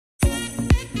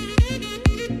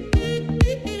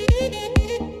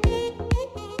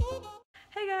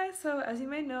so as you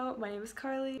may know, my name is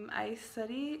Carly. I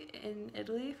study in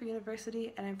Italy for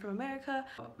university and I'm from America.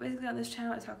 Basically on this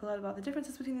channel I talk a lot about the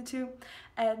differences between the two.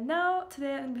 And now,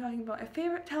 today I'm going to be talking about my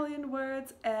favorite Italian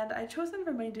words, and I chose them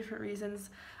for many different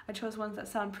reasons. I chose ones that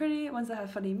sound pretty, ones that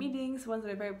have funny meanings, ones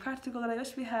that are very practical that I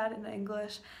wish we had in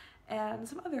English, and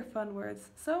some other fun words.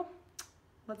 So,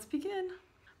 let's begin.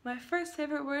 My first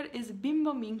favorite word is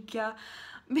bimbo minchia.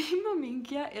 Bimbo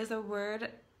minchia is a word,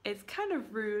 it's kind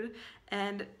of rude,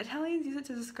 and Italians use it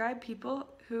to describe people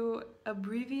who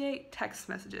abbreviate text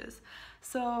messages.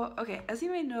 So, okay, as you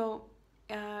may know,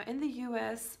 in the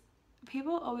US,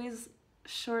 people always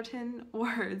shorten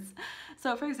words.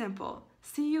 So, for example,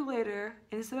 see you later,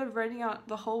 instead of writing out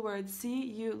the whole word, see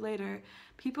you later,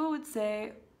 people would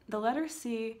say the letter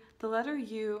C, the letter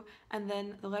U, and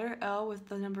then the letter L with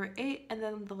the number 8, and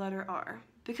then the letter R.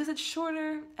 Because it's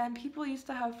shorter, and people used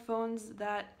to have phones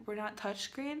that were not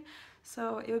touchscreen,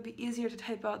 so it would be easier to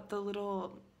type out the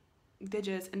little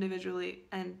digits individually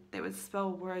and they would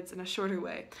spell words in a shorter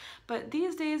way. But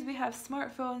these days we have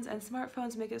smartphones, and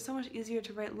smartphones make it so much easier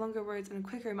to write longer words in a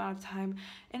quicker amount of time.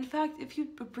 In fact, if you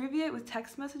abbreviate with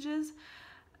text messages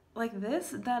like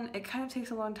this, then it kind of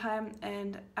takes a long time,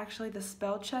 and actually the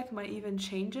spell check might even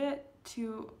change it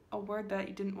to a word that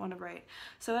you didn't want to write.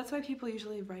 So that's why people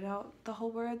usually write out the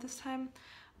whole word this time.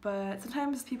 But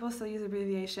sometimes people still use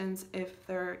abbreviations if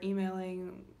they're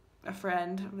emailing a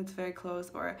friend that's very close,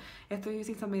 or if they're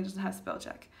using something that doesn't have spell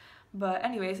check. But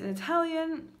anyways, in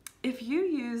Italian, if you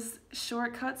use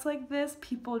shortcuts like this,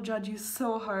 people judge you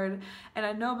so hard. And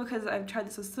I know because I've tried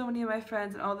this with so many of my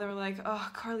friends, and all of them were like, "Oh,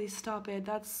 Carly, stop it.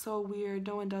 That's so weird.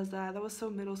 No one does that. That was so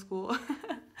middle school."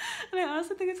 And I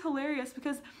honestly think it's hilarious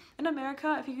because in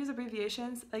America, if you use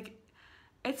abbreviations, like,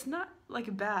 it's not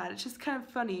like bad. It's just kind of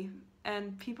funny.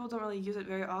 And people don't really use it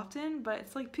very often, but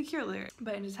it's like peculiar.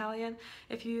 But in Italian,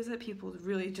 if you use it, people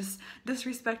really just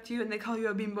disrespect you and they call you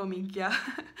a bimbo minchia.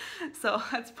 So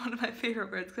that's one of my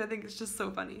favorite words because I think it's just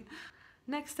so funny.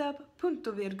 Next up,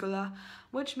 punto virgola,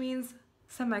 which means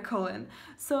semicolon.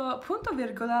 So punto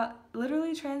virgola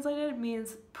literally translated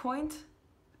means point,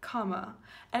 comma,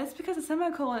 and it's because a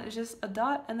semicolon is just a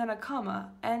dot and then a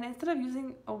comma, and instead of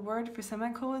using a word for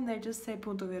semicolon, they just say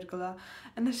punto virgola,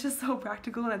 and it's just so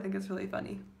practical, and I think it's really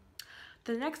funny.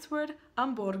 The next word,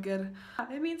 hamburger,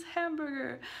 it means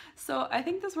hamburger. So I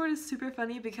think this word is super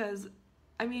funny because,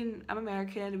 I mean, I'm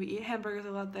American, we eat hamburgers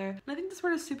a lot there, and I think this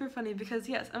word is super funny because,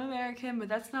 yes, I'm American, but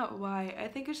that's not why. I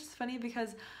think it's just funny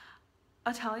because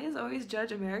Italians always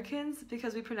judge Americans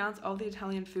because we pronounce all the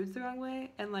Italian foods the wrong way,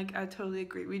 and like, I totally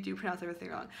agree, we do pronounce everything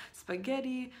wrong.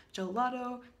 Spaghetti,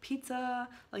 gelato, pizza,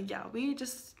 like, yeah, we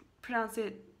just pronounce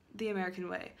it the American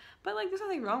way. But like, there's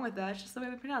nothing wrong with that, it's just the way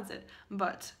we pronounce it.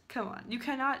 But come on, you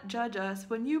cannot judge us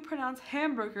when you pronounce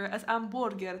hamburger as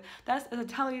hamburger. That's as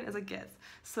Italian as it gets.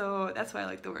 So that's why I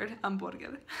like the word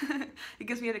hamburger. It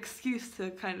gives me an excuse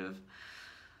to kind of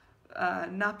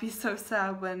not be so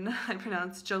sad when I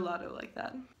pronounce gelato like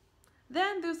that.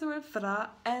 Then there's the word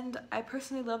fra, and I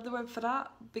personally love the word fra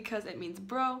because it means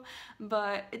bro,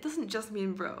 but it doesn't just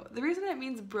mean bro. The reason it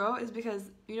means bro is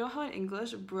because, you know how in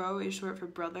English bro is short for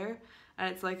brother,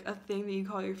 and it's like a thing that you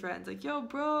call your friends, like, yo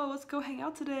bro, let's go hang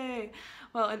out today.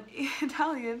 Well, in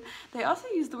Italian, they also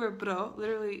use the word bro,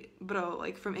 literally bro,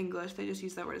 like from English, they just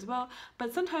use that word as well,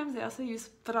 but sometimes they also use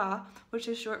fra, which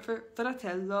is short for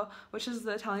fratello, which is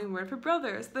the Italian word for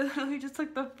brothers. They literally just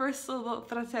took the first syllable,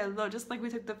 fratello, just like we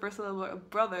took the first syllable of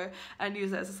brother and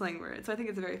used it as a slang word, so I think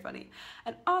it's very funny.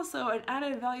 And also, an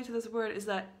added value to this word is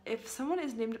that if someone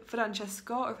is named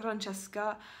Francesco or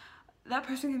Francesca, that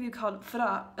person can be called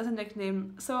Fra as a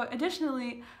nickname. So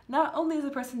additionally, not only is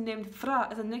a person named Fra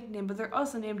as a nickname, but they're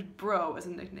also named Bro as a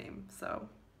nickname. So,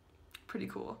 pretty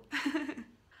cool.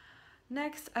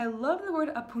 Next, I love the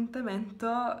word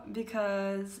appuntamento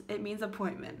because it means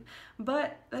appointment.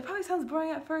 But that probably sounds boring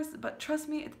at first, but trust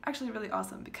me, it's actually really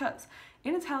awesome because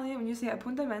in Italian, when you say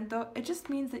appuntamento, it just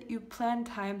means that you plan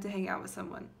time to hang out with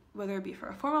someone, whether it be for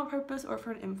a formal purpose or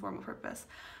for an informal purpose.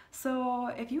 So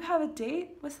if you have a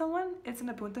date with someone, it's an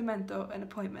appuntamento, an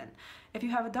appointment. If you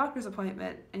have a doctor's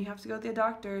appointment and you have to go to the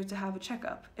doctor to have a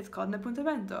checkup, it's called an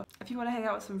appuntamento. If you want to hang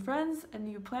out with some friends and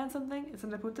you plan something, it's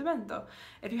an appuntamento.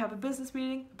 If you have a business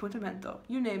meeting, appuntamento.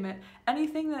 You name it.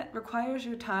 Anything that requires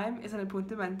your time is an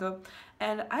appuntamento.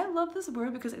 And I love this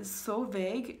word because it's so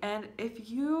vague, and if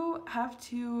you have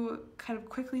to kind of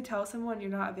quickly tell someone you're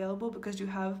not available because you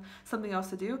have something else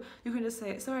to do, you can just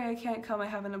say, sorry, I can't come, I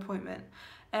have an appointment.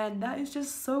 And that is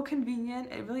just so convenient.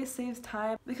 It really saves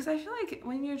time, because I feel like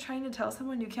when you're trying to tell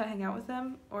someone you can't hang out with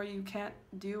them or you can't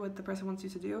do what the person wants you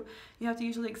to do, you have to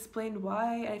usually explain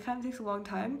why, and it kind of takes a long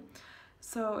time.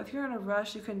 So if you're in a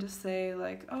rush, you can just say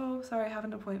like, oh, sorry, I have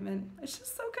an appointment. It's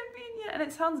just so convenient, and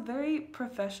it sounds very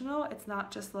professional. It's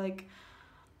not just like,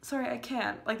 sorry, I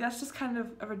can't. Like, that's just kind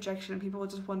of a rejection. People will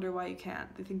just wonder why you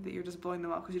can't. They think that you're just blowing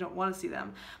them off because you don't want to see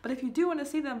them. But if you do want to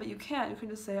see them but you can't, you can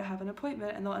just say, I have an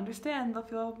appointment, and they'll understand. They'll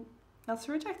feel not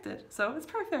so rejected. So it's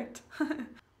perfect.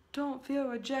 Don't feel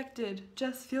rejected,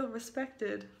 just feel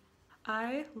respected.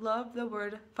 I love the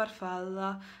word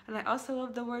farfalla, and I also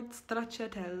love the word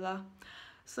stracciatella.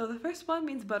 So the first one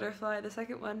means butterfly, the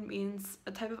second one means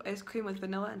a type of ice cream with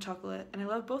vanilla and chocolate, and I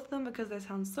love both of them because they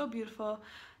sound so beautiful,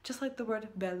 just like the word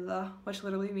bella, which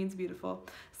literally means beautiful.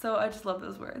 So I just love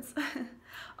those words.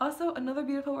 Also, another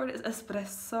beautiful word is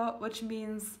espresso, which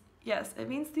means, yes, it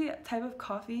means the type of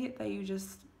coffee that you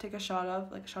just take a shot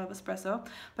of, like a shot of espresso,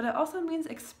 but it also means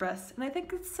express, and I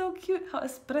think it's so cute how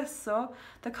espresso,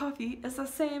 the coffee, is the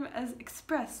same as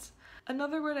expressed.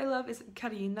 Another word I love is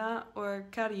carina or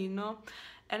carino,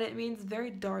 and it means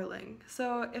very darling.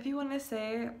 So if you want to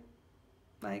say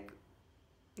like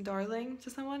darling to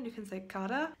someone, you can say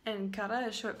cara, and cara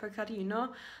is short for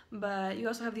carino, but you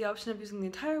also have the option of using the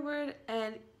entire word,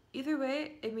 and either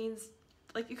way it means,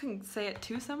 like, you can say it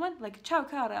to someone, like ciao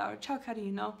cara or ciao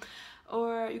carino,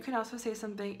 or you can also say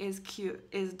something is cute,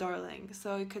 is darling.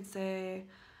 So you could say,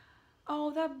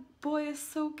 oh, that boy is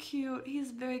so cute,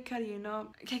 he's very carino,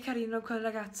 che carino quel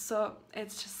ragazzo.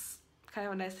 It's just kind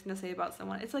of a nice thing to say about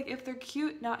someone. It's like if they're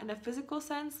cute, not in a physical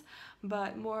sense,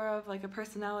 but more of like a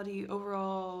personality,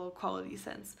 overall quality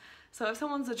sense. So if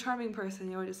someone's a charming person,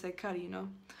 you would just say carino.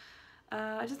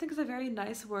 I just think it's a very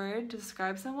nice word to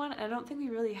describe someone. I don't think we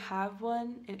really have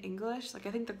one in English. Like,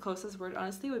 I think the closest word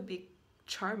honestly would be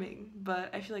charming, but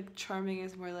I feel like charming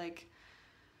is more like,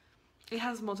 it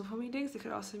has multiple meanings. It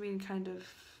could also mean kind of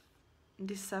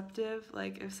deceptive,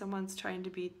 like if someone's trying to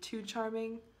be too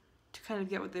charming to kind of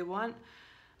get what they want,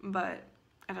 but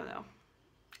I don't know.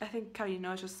 I think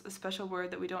carino is just a special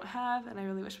word that we don't have, and I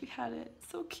really wish we had it.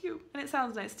 It's so cute, and it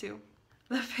sounds nice too.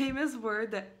 The famous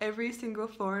word that every single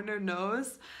foreigner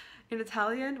knows in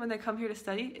Italian when they come here to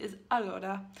study is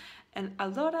allora. And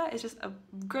allora is just a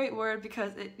great word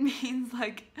because it means,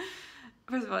 like,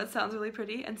 first of all, it sounds really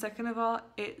pretty, and second of all,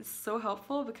 it's so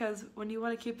helpful because when you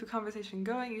want to keep the conversation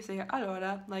going, you say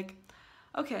allora, like,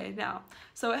 okay, now.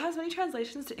 So it has many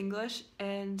translations to English,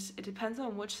 and it depends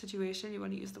on which situation you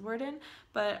want to use the word in,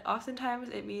 but oftentimes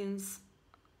it means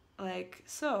like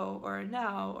so or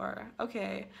now or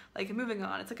okay, like moving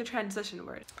on. It's like a transition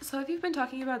word. So if you've been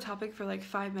talking about a topic for like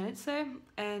 5 minutes, say,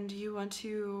 and you want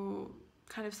to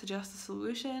kind of suggest a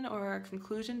solution or a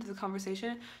conclusion to the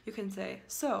conversation, you can say,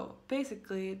 so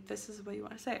basically this is what you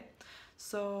want to say.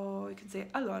 So you can say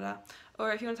allora,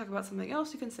 or if you want to talk about something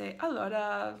else, you can say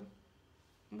allora,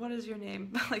 what is your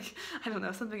name? Like, I don't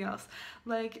know, something else.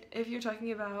 Like if you're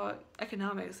talking about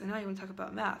economics and now you want to talk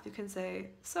about math, you can say,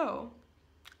 so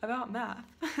about math.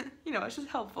 You know, it's just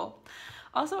helpful.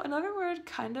 Also, another word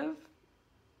kind of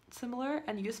similar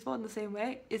and useful in the same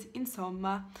way is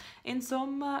insomma.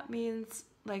 Insomma means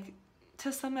like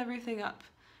to sum everything up,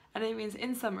 and it means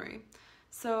in summary.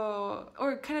 So,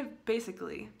 or kind of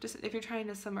basically, just if you're trying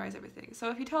to summarize everything. So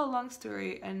if you tell a long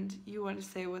story and you want to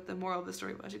say what the moral of the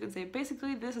story was, you can say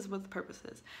basically this is what the purpose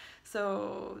is.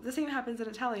 So the same happens in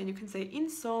Italian. You can say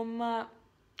insomma,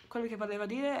 quello che voleva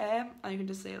dire è, and you can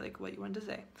just say like what you wanted to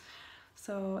say.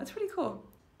 So it's pretty cool.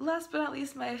 Last but not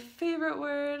least, my favorite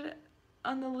word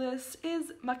on the list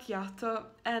is macchiato,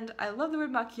 and I love the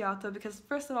word macchiato because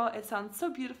first of all, it sounds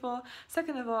so beautiful.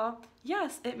 Second of all,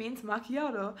 yes, it means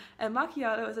macchiato, and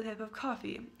macchiato is a type of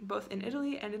coffee, both in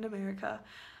Italy and in America.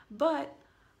 But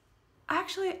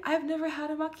actually, I've never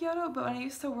had a macchiato, but when I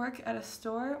used to work at a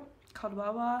store called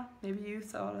Wawa, maybe you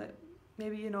saw it,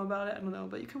 maybe you know about it, I don't know,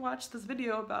 but you can watch this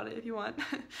video about it if you want.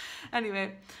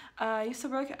 Anyway, I used to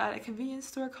work at a convenience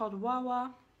store called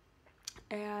Wawa,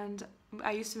 and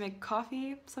I used to make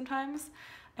coffee sometimes,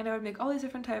 and I would make all these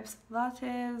different types,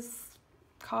 lattes,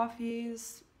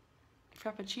 coffees,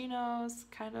 frappuccinos,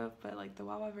 kind of, but like the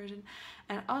Wawa version,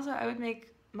 and also I would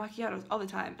make macchiatos all the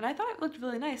time, and I thought it looked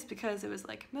really nice because it was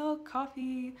like milk,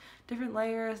 coffee, different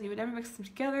layers, and you would never mix them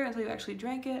together until you actually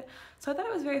drank it, so I thought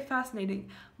it was very fascinating.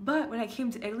 But when I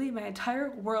came to Italy, my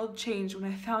entire world changed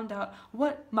when I found out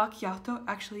what macchiato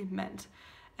actually meant,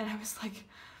 and I was like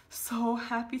so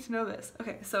happy to know this.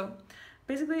 Okay, so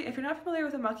basically, if you're not familiar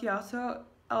with a macchiato,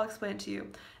 I'll explain it to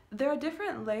you. There are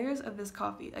different layers of this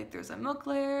coffee. Like there's a milk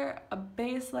layer, a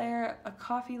base layer, a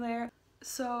coffee layer.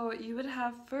 So you would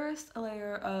have first a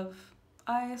layer of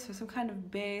ice or some kind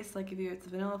of base, like if it's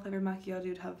vanilla flavor macchiato,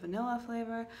 you'd have vanilla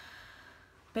flavor.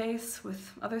 base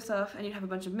with other stuff, and you'd have a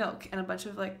bunch of milk and a bunch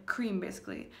of like cream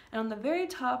basically. And on the very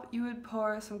top you would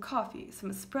pour some coffee,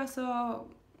 some espresso,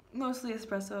 mostly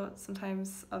espresso,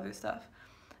 sometimes other stuff.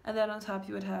 And then on top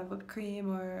you would have whipped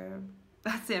cream, or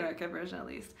that's the American version at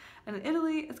least. And in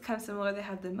Italy it's kind of similar, they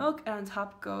have the milk and on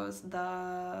top goes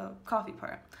the coffee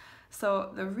part.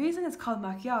 So the reason it's called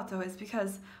macchiato is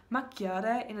because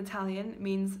macchiare in Italian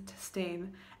means to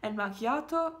stain, and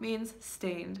macchiato means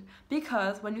stained,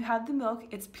 because when you have the milk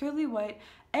it's purely white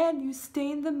and you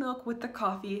stain the milk with the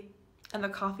coffee, and the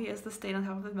coffee is the stain on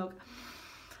top of the milk.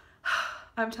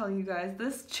 I'm telling you guys,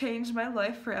 this changed my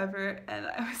life forever and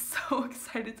I was so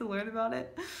excited to learn about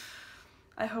it.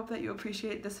 I hope that you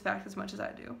appreciate this fact as much as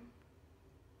I do.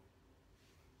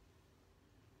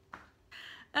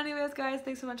 Anyways guys,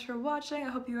 thanks so much for watching. I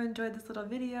hope you enjoyed this little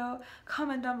video.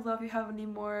 Comment down below if you have any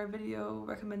more video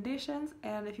recommendations,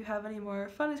 and if you have any more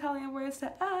fun Italian words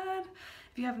to add.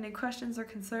 If you have any questions or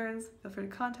concerns, feel free to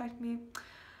contact me.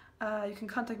 You can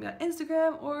contact me on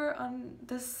Instagram or on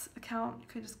this account. You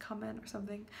can just comment or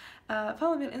something.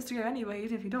 Follow me on Instagram anyway,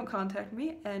 even if you don't contact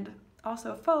me, and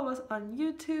also follow us on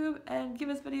YouTube and give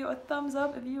this video a thumbs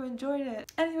up if you enjoyed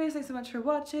it. Anyways, thanks so much for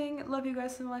watching. Love you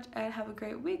guys so much and have a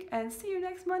great week, and see you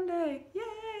next Monday.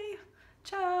 Yay!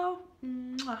 Ciao!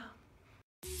 Mwah.